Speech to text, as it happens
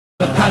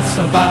The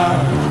Castle Bar,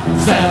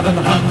 700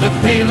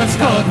 peelers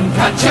couldn't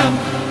catch him.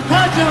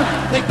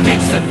 The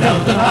Kingston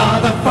built an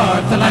order for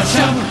to lash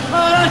him.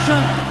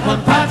 When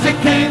Patrick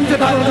came to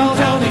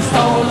Downtown, he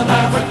stole an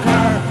Harvard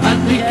car and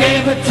he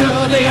gave it to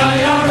the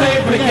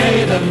IRA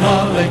brigade in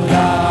Mullingar.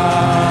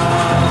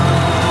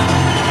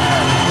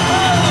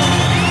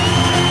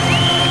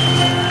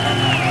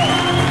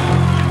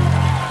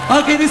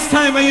 Okay, this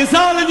time, are you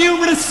all in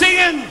numerous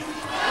singing?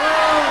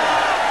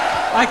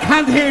 I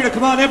can't hear you.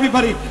 Come on,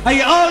 everybody. Are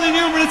you all in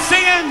numerous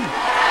singing?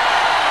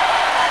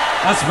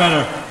 That's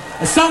better.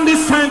 A song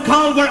this time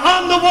called We're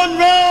on the One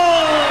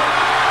Road.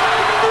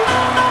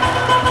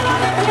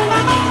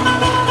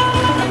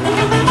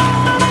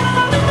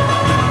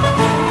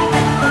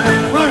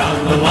 We're on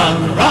the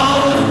one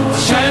road,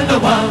 share the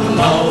one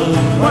load.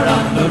 We're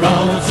on the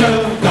road to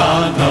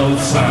God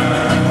knows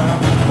where.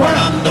 We're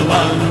on the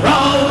one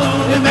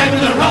road, it may be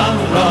the wrong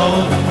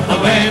road, but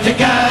we're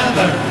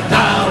together,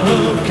 now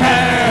who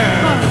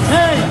cares?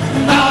 Hey.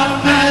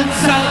 Northmen,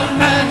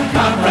 Southmen,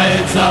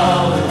 comrades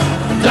all,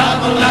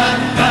 Dublin,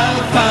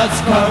 Belfast,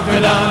 Cork,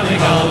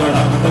 Donegal. We're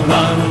on the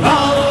one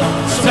road,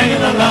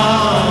 singing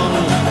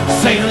along,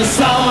 singing a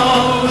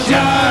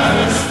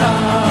soldier's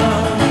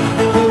song.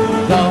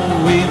 Though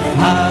we've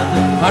had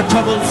our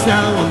troubles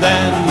now and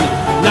then,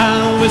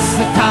 now is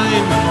the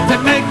time to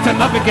make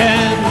them up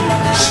again.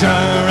 Sure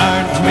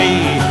aren't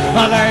we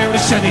all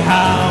Irish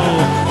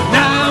anyhow?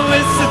 Now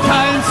is the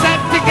time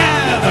set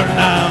together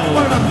now.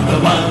 We're on the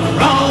one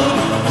road,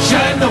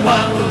 share the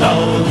one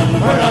load.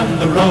 We're on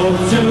the road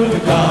to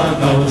God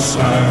knows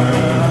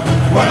where.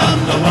 We're on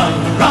the one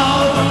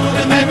road,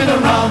 it may be the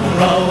wrong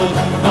road,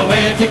 but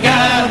we're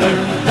together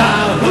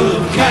now, who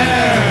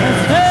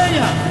cares?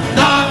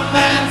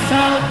 Northmen,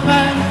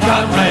 Southmen,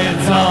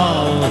 comrades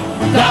all,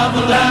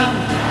 Dublin,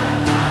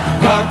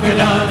 Cork,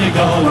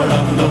 Donegal. We're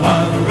on the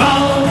one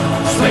road,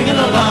 swinging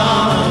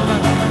along,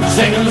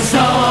 singing the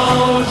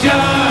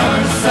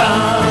soldier's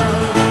song.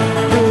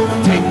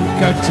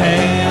 Tinker,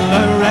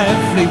 tailor,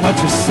 every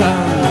butcher's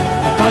son,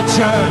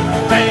 butcher,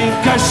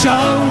 baker,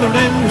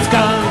 shouldering his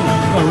gun.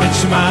 A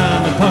rich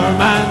man, a poor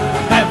man,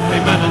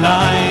 every man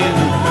alive,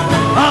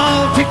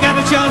 all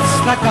together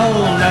just like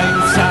old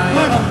lang syne.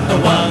 We're on the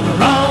one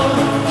road,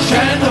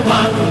 share the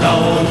one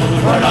load.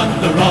 We're on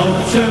the road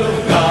to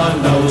God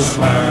knows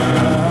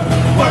where.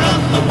 We're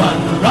on the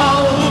one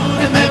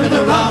road, and maybe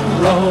the wrong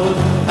road,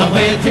 and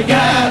we're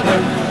together,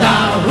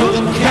 now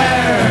who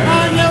cares?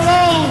 On your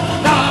own,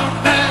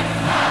 Northmen,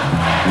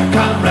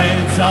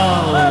 comrades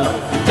all,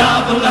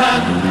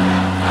 Dublin,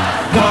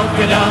 Cork,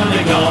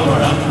 Donegal.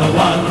 We're on the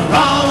one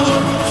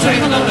road,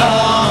 singing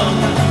along,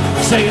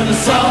 singing the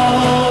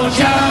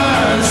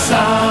soldier's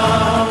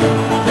song.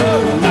 The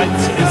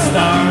night is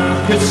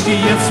dark as she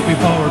is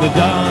before the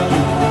dawn.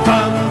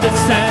 From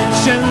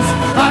dissensions,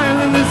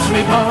 Ireland is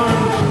reborn.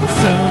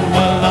 Soon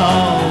we'll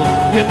all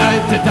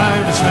united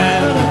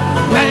Irishmen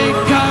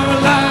make our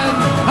land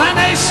a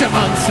nation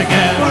once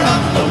again. We're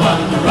on the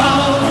one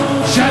road,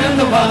 sharing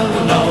the one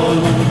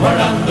load. We're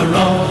on the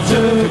road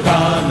to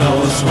God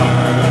knows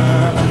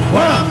where.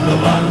 We're on the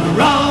one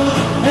road,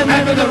 it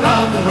may be the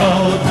wrong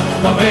road,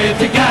 but we're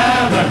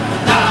together,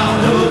 now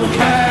who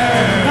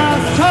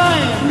cares?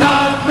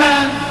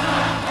 Northmen,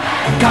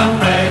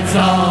 comrades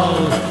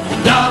all,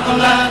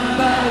 Dublin,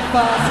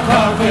 Belfast,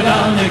 Cork,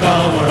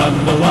 Donegal. We're on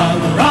the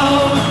one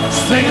road,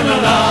 singing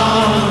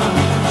along,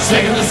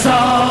 singing the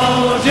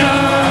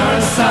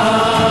soldier's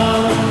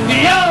song.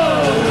 Yo!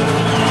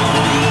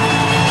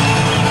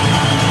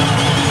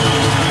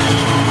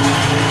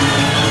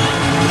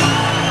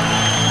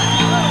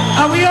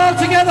 Are we all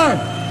together?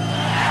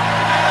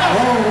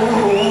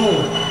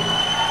 Whoa.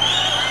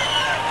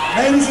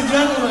 Ladies and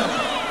gentlemen,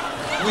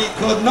 we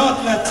could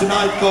not let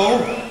tonight go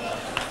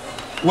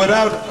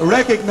without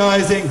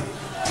recognising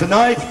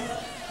tonight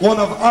one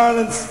of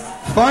Ireland's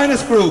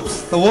finest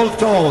groups, the Wolfe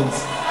Tones.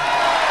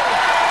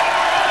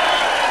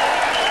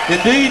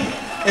 Indeed,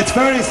 it's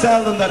very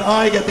seldom that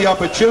I get the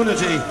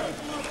opportunity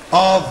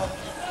of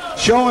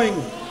showing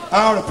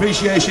our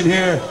appreciation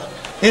here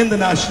in the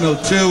National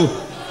to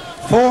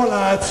four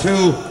lads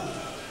who,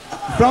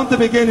 from the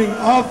beginning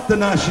of the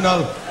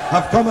National,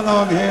 have come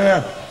along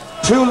here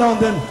to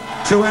London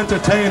to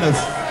entertain us.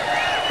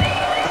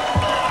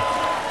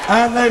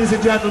 And ladies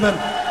and gentlemen,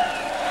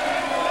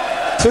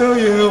 to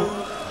you,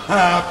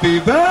 happy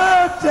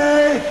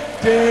birthday,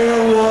 dear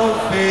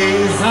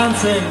Wolfies.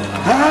 Dancing.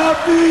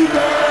 Happy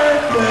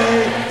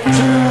birthday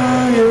to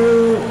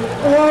you.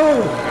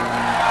 Oh.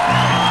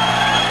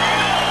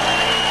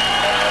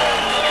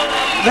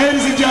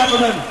 Ladies and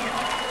gentlemen,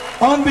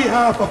 on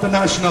behalf of the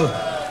National,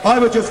 I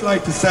would just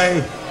like to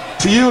say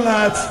to you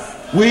lads,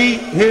 we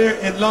here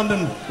in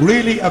London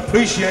really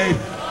appreciate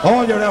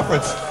all your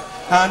efforts,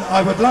 and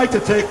I would like to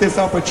take this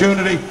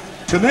opportunity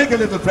to make a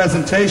little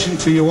presentation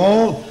to you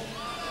all.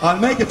 I'll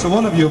make it to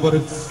one of you, but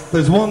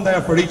there's one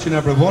there for each and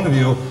every one of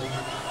you,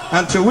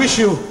 and to wish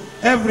you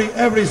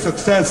every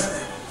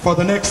success for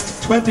the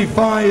next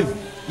 25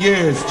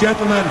 years.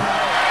 Gentlemen,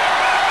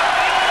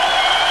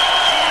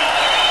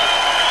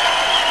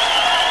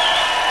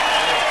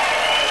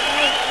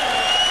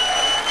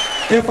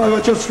 if I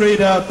would just read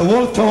out the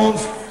Wolfe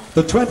Tones,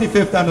 the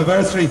 25th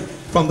anniversary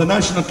from the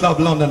National Club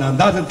London, and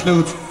that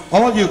includes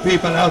all you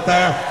people out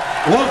there.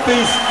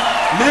 Wolfies,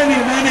 many,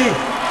 many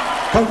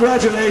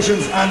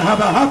congratulations, and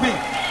have a happy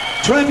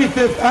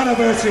 25th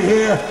anniversary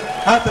here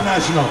at the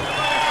National.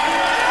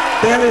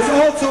 There is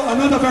also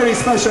another very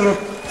special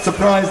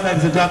surprise,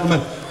 ladies and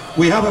gentlemen.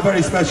 We have a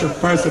very special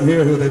person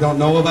here who they don't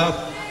know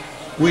about.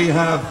 We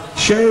have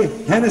Shay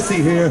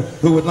Hennessy here,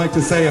 who would like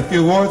to say a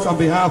few words on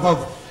behalf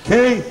of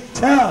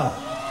K-Tel.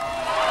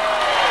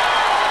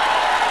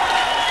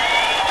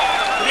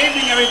 Good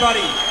evening,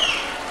 everybody.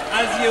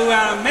 As you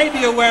may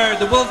be aware,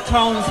 the Wolfe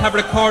Tones have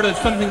recorded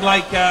something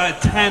like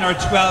 10 or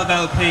 12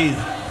 LPs.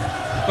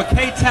 But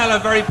K-Tel are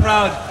very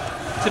proud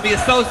to be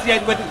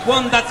associated with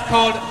one that's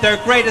called their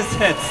greatest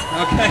hits,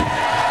 okay?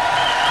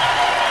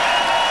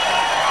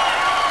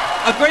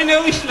 A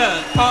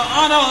Greenuishla, Tá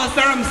Anna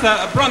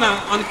Saramsa, Brunna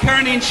on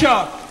Kearney and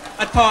Shaw,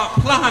 Tá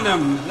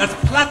Platinum, that's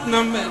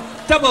platinum,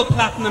 double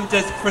platinum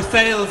disc for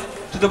sales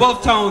to the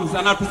Wolfe Tones,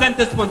 and I'll present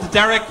this one to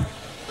Derek,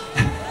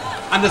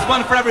 and there's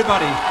one for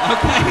everybody,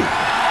 okay?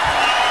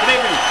 Good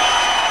evening.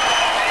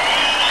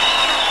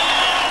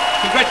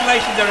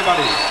 Congratulations,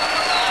 everybody.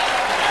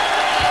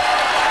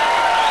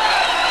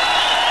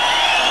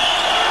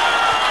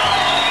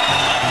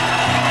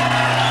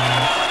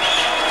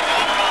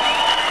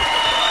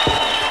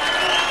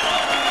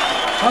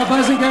 Well,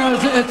 boys and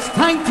girls, it's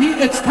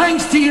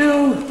thanks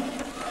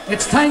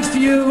to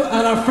you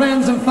and our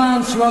friends and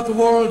fans throughout the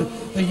world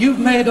that you've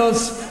made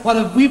us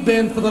what we've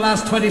been for the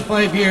last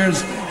 25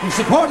 years. We've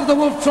supported the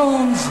Wolfe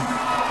Tones,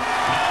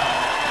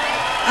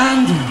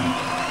 and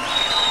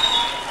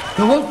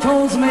the Wolfe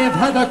Tones may have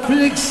had our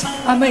critics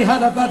and may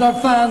have had our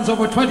fans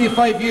over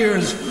 25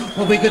 years,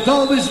 but we could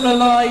always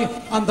rely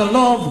on the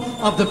love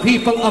of the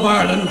people of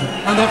Ireland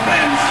and their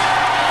friends.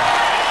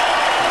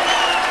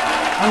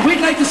 And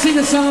we'd like to sing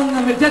a song,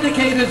 and we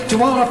dedicate it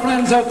to all our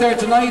friends out there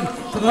tonight,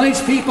 to the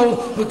nice people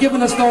who've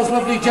given us those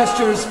lovely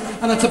gestures.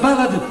 And it's a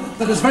ballad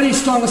that has very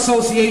strong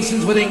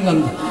associations with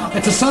England.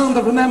 It's a song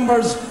that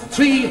remembers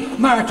 3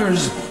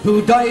 martyrs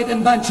who died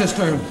in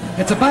Manchester.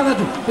 It's a ballad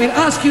we'll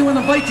ask you and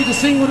invite you to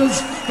sing with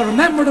us to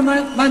remember the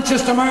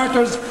Manchester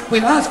martyrs.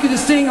 We'll ask you to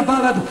sing a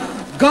ballad,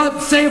 God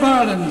Save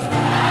Ireland.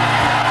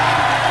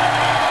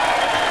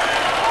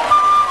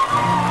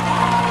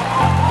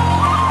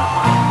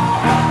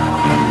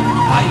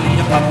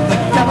 From the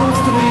gallows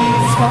to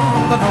these, from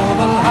the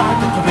noble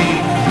hearted to be,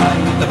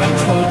 the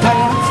vengeful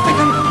tyrants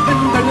taken in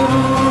their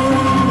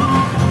doom.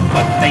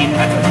 But they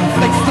met them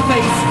face to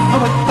face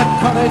with the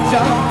courage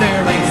of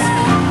their race.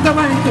 They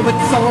went to it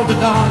soul to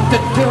dawn to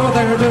do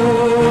their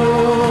doom.